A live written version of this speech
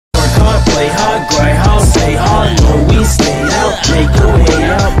play hard, grind hard, stay hard, no we stay out, make your way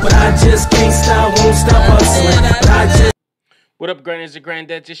out, but I just can't stop, won't stop hustling, but I just... What up, grandmas and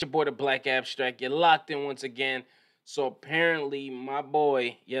granddads? It's your boy, the Black Abstract. You're locked in once again. So apparently, my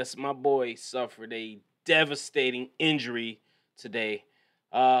boy, yes, my boy, suffered a devastating injury today.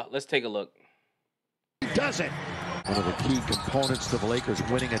 Let's take a look. He does it. One of the key components to the Lakers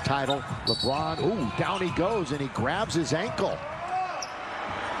winning a title. LeBron, ooh, down he goes, and he grabs his ankle.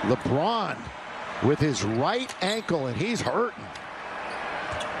 LeBron with his right ankle, and he's hurting.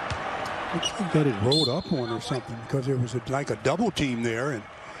 Looks like that it rolled up on or something, because there was like a double team there, and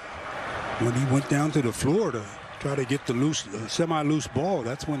when he went down to the floor to try to get the loose, semi-loose ball,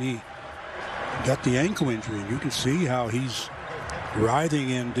 that's when he got the ankle injury. You can see how he's writhing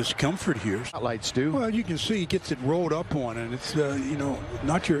in discomfort here. Lights do. Well, you can see he gets it rolled up on, and it's you know,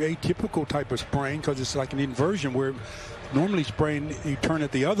 not your atypical type of sprain, because it's like an inversion where normally sprain you turn it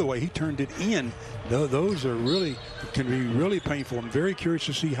the other way. He turned it in. Those are really, can be really painful. I'm very curious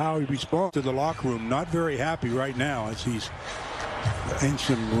to see how he responds to the locker room. Not very happy right now, as he's in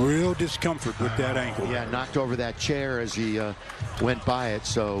some real discomfort with that ankle. Yeah, knocked over that chair as he went by it.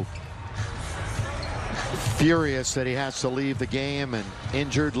 So furious that he has to leave the game, and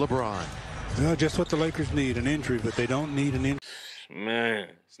injured LeBron. Well, just what the Lakers need, an injury, but they don't need an injury. Man,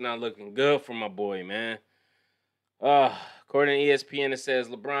 it's not looking good for my boy, man. According to ESPN, it says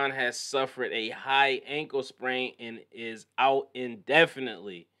LeBron has suffered a high ankle sprain and is out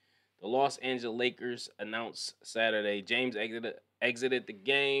indefinitely. The Los Angeles Lakers announced Saturday James exited the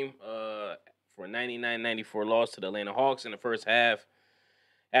game for a 99-94 loss to the Atlanta Hawks in the first half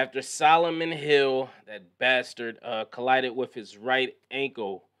after Solomon Hill, that bastard, collided with his right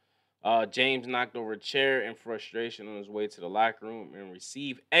ankle. James knocked over a chair in frustration on his way to the locker room and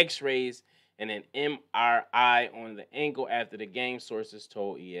received x-rays and an MRI on the ankle after the game, sources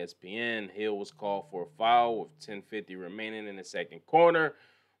told ESPN. Hill was called for a foul with 10:50 remaining in the second quarter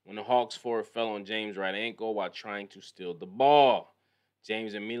when the Hawks forward fell on James' right ankle while trying to steal the ball.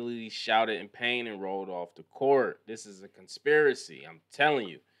 James immediately shouted in pain and rolled off the court. This is a conspiracy, I'm telling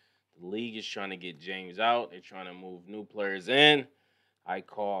you. The league is trying to get James out. They're trying to move new players in. I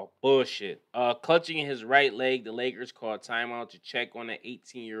call bullshit. Clutching his right leg, the Lakers called timeout to check on the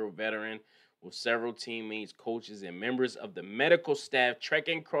 18-year-old veteran, with several teammates, coaches, and members of the medical staff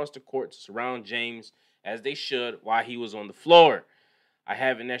trekking across the court to surround James, as they should, while he was on the floor. I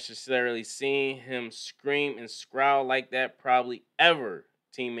haven't necessarily seen him scream and growl like that probably ever,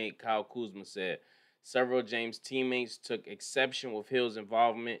 teammate Kyle Kuzma said. Several James teammates took exception with Hill's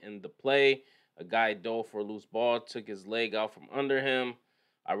involvement in the play. A guy dove for a loose ball, took his leg out from under him.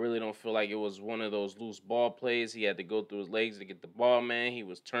 I really don't feel like it was one of those loose ball plays. He had to go through his legs to get the ball, man. He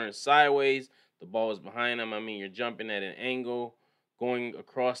was turned sideways. The ball was behind him. I mean, you're jumping at an angle, going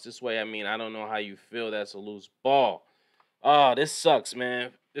across this way. I mean, I don't know how you feel that's a loose ball. Oh, this sucks, man.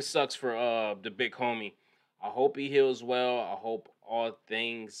 This sucks for the big homie. I hope he heals well. I hope all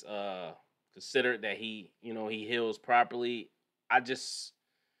things considered that he heals properly. I just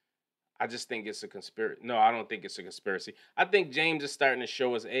think it's a conspiracy. No, I don't think it's a conspiracy. I think James is starting to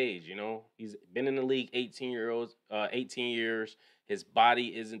show his age, you know. He's been in the league 18 years. His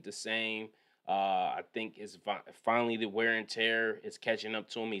body isn't the same. I think it's finally the wear and tear is catching up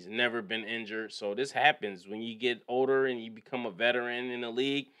to him. He's never been injured. So this happens when you get older and you become a veteran in the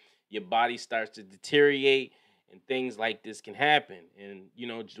league. Your body starts to deteriorate, and things like this can happen. And, you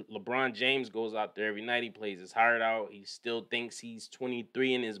know, LeBron James goes out there every night. He plays his heart out. He still thinks he's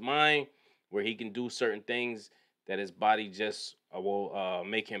 23 in his mind, where he can do certain things that his body just will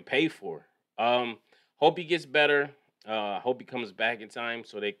make him pay for. Hope he gets better. Hope he comes back in time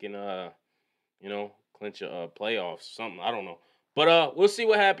so they can, clinch a playoffs, something. I don't know. But we'll see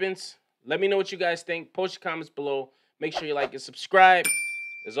what happens. Let me know what you guys think. Post your comments below. Make sure you like and subscribe.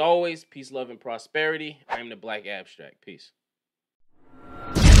 As always, peace, love, and prosperity. I am the Black Abstract. Peace.